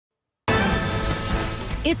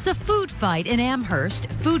It's a food fight in Amherst.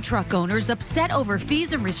 Food truck owners upset over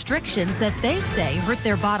fees and restrictions that they say hurt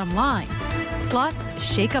their bottom line. Plus,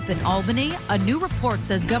 shakeup in Albany. A new report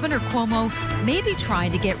says Governor Cuomo may be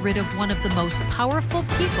trying to get rid of one of the most powerful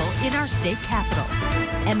people in our state capital.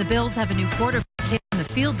 And the Bills have a new quarterback in the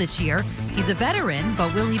field this year. He's a veteran,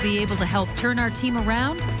 but will he be able to help turn our team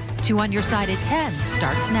around? 2 on Your Side at 10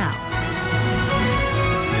 starts now.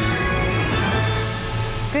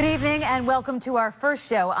 Good evening and welcome to our first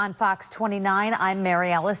show on Fox 29. I'm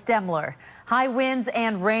Mary Alice Demler. High winds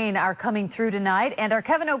and rain are coming through tonight, and our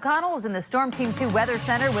Kevin O'Connell is in the Storm Team 2 Weather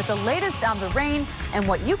Center with the latest on the rain and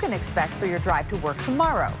what you can expect for your drive to work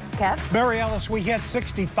tomorrow. Kev? Mary Alice, we had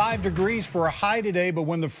 65 degrees for a high today, but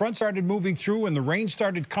when the front started moving through and the rain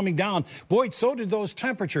started coming down, boy, so did those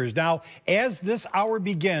temperatures. Now, as this hour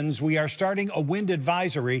begins, we are starting a wind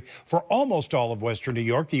advisory for almost all of western New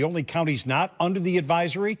York. The only counties not under the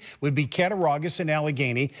advisory would be Cattaraugus and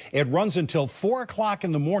Allegheny. It runs until 4 o'clock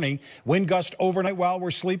in the morning. Wind gusts overnight while we're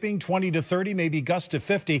sleeping, 20 to 30, maybe gusts to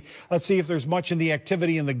 50. Let's see if there's much in the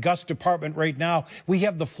activity in the gust department right now. We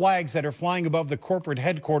have the flags that are flying above the corporate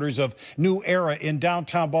headquarters of New Era in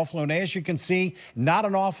downtown Buffalo. And as you can see, not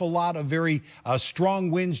an awful lot of very strong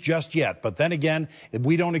winds just yet. But then again,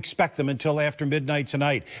 we don't expect them until after midnight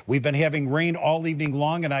tonight. We've been having rain all evening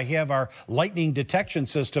long, and I have our lightning detection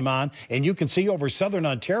system on. And you can see over southern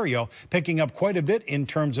Ontario picking up quite a bit in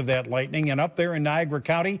terms of that lightning. And up there in Niagara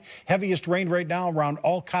County, heaviest rain right now around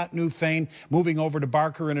Olcott, Newfane, moving over to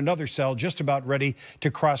Barker, and another cell just about ready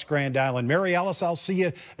to cross Grand Island. Mary Alice, I'll see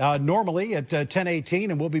you normally at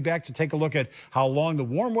 10:18, and we'll be back to take a look at how long the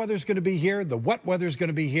warm weather is going to be here, the wet weather is going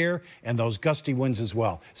to be here, and those gusty winds as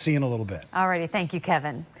well. See you in a little bit. All righty. Thank you,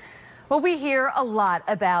 Kevin. Well, we hear a lot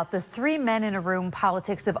about the 3 men in a room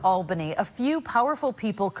politics of Albany, a few powerful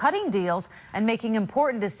people cutting deals and making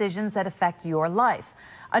important decisions that affect your life.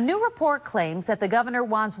 A new report claims that the governor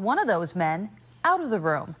wants one of those men out of the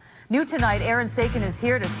room. New tonight, Aaron Sakin is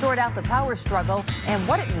here to sort out the power struggle and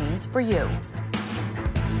what it means for you.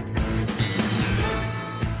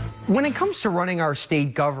 When it comes to running our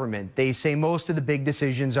state government, they say most of the big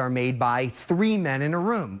decisions are made by 3 men in a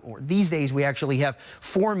room. Or these days, we actually have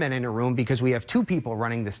 4 men in a room because we have 2 people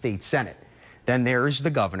running the state Senate. Then there's the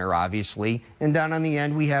governor, obviously, and down on the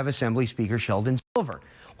end, we have Assembly Speaker Sheldon Silver.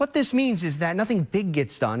 What this means is that nothing big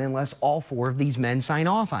gets done unless all 4 of these men sign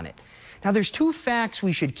off on it. Now, there's 2 facts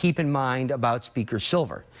we should keep in mind about Speaker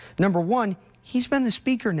Silver. Number 1, he's been the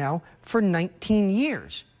speaker now for 19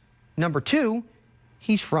 years. Number 2,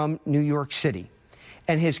 he's from New York City.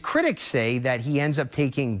 And his critics say that he ends up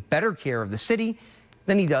taking better care of the city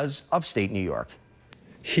than he does upstate New York.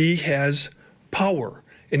 He has power,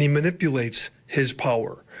 and he manipulates his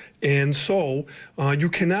power. And so you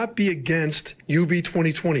cannot be against UB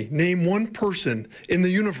 2020. Name one person in the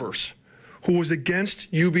universe who was against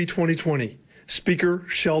UB 2020. Speaker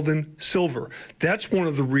Sheldon Silver. That's one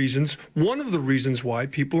of the reasons why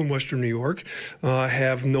people in Western New York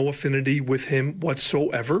have no affinity with him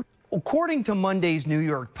whatsoever. According to Monday's New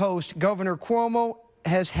York Post, Governor Cuomo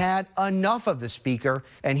has had enough of the speaker,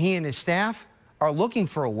 and he and his staff are looking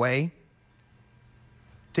for a way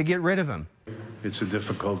to get rid of him. It's a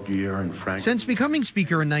difficult year, and frankly, since becoming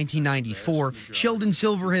speaker in 1994, Sheldon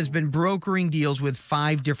Silver has been brokering deals with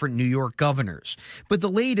 5 different New York governors. But the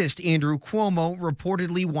latest, Andrew Cuomo,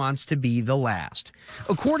 reportedly wants to be the last.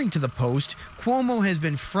 According to the Post, Cuomo has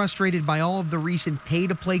been frustrated by all of the recent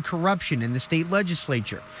pay-to-play corruption in the state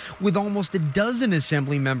legislature, with almost a dozen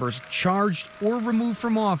assembly members charged or removed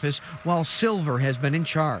from office while Silver has been in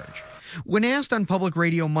charge. When asked on public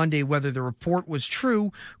radio Monday whether the report was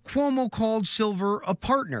true, Cuomo called Silver a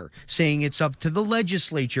partner, saying it's up to the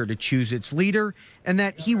legislature to choose its leader and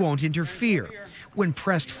that he won't interfere. When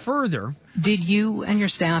pressed further, did you and your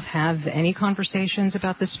staff have any conversations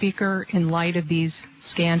about the speaker in light of these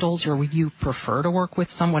scandals, or would you prefer to work with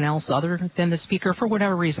someone else other than the speaker for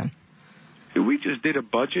whatever reason? We just did a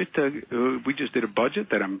budget.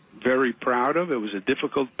 That I'm very proud of. It was a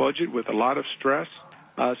difficult budget with a lot of stress.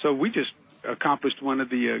 So we just accomplished one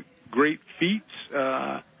of the great feats.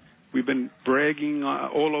 We've been bragging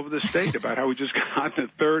all over the state about how we just got the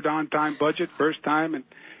 3rd on-time budget, first time in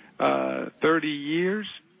 30 years.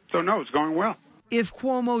 So, no, it's going well. If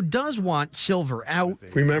Cuomo does want Silver out...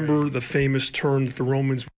 Remember the famous term that the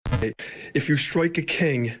Romans say, if you strike a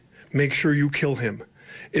king, make sure you kill him.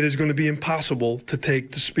 It is going to be impossible to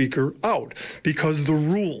take the speaker out because the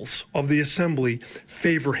rules of the assembly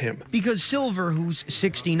favor him. Because Silver, who's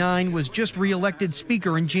 69, was just reelected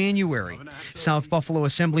speaker in January. South Buffalo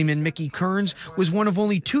Assemblyman Mickey Kearns was one of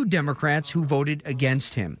only 2 Democrats who voted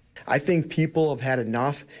against him. I think people have had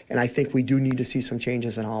enough, and I think we do need to see some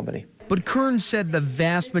changes in Albany. But Kern said the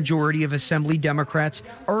vast majority of Assembly Democrats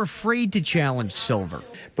are afraid to challenge Silver.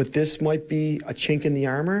 But this might be a chink in the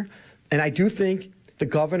armor, and I do think the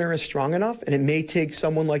governor is strong enough, and it may take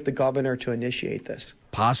someone like the governor to initiate this.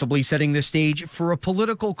 Possibly setting the stage for a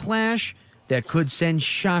political clash that could send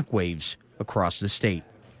shockwaves across the state.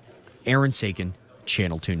 Aaron Sakin,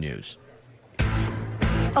 Channel 2 News.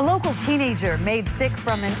 A local teenager made sick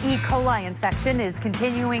from an E. coli infection is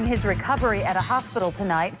continuing his recovery at a hospital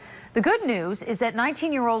tonight. The good news is that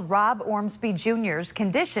 19-year-old Rob Ormsby Jr.'s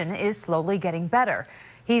condition is slowly getting better.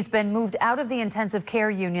 He's been moved out of the intensive care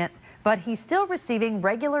unit, but he's still receiving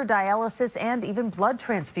regular dialysis and even blood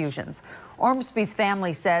transfusions. Ormsby's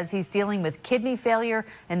family says he's dealing with kidney failure,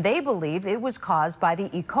 and they believe it was caused by the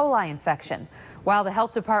E. coli infection. While the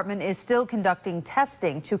health department is still conducting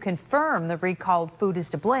testing to confirm the recalled food is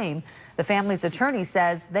to blame, the family's attorney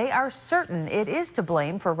says they are certain it is to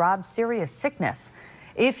blame for Rob's serious sickness.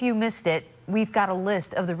 If you missed it, we've got a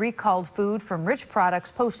list of the recalled food from Rich Products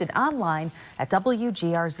posted online at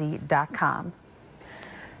WGRZ.com.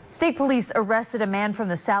 State police arrested a man from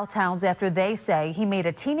the Southtowns after they say he made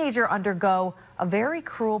a teenager undergo a very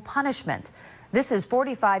cruel punishment. This is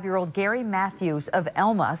 45-year-old Gary Matthews of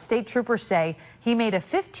Elma. State troopers say he made a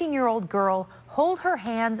 15-year-old girl hold her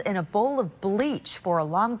hands in a bowl of bleach for a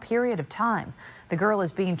long period of time. The girl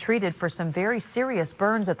is being treated for some very serious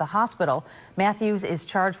burns at the hospital. Matthews is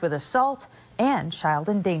charged with assault and child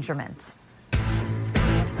endangerment.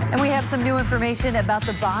 And we have some new information about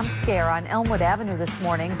the bomb scare on Elmwood Avenue this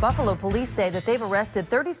morning. Buffalo police say that they've arrested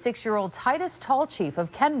 36-year-old Titus Tallchief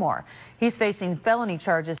of Kenmore. He's facing felony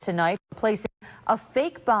charges tonight for placing a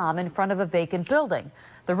fake bomb in front of a vacant building.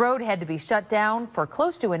 The road had to be shut down for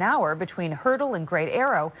close to an hour between Hurdle and Great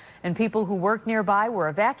Arrow, and people who worked nearby were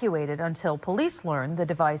evacuated until police learned the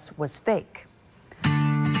device was fake.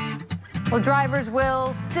 Well, drivers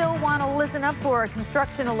will still want to listen up for a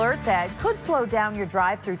construction alert that could slow down your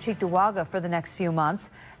drive through Cheektowaga for the next few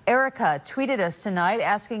months. Erica tweeted us tonight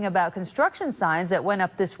asking about construction signs that went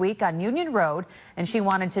up this week on Union Road, and she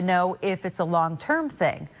wanted to know if it's a long-term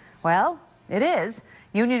thing. Well, it is.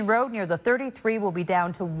 Union Road near the 33 will be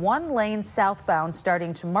down to 1 lane southbound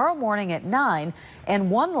starting tomorrow morning at 9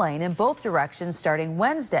 and 1 lane in both directions starting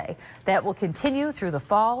Wednesday. That will continue through the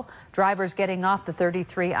fall. Drivers getting off the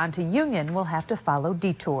 33 onto Union will have to follow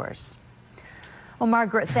detours. Well,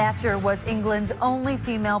 Margaret Thatcher was England's only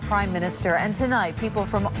female prime minister, and tonight people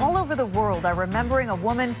from all over the world are remembering a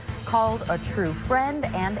woman called a true friend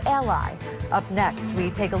and ally. Up next,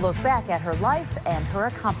 we take a look back at her life and her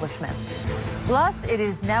accomplishments. Plus, it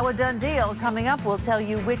is now a done deal. Coming up, we'll tell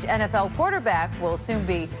you which NFL quarterback will soon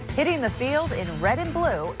be hitting the field in red and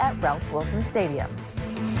blue at Ralph Wilson Stadium.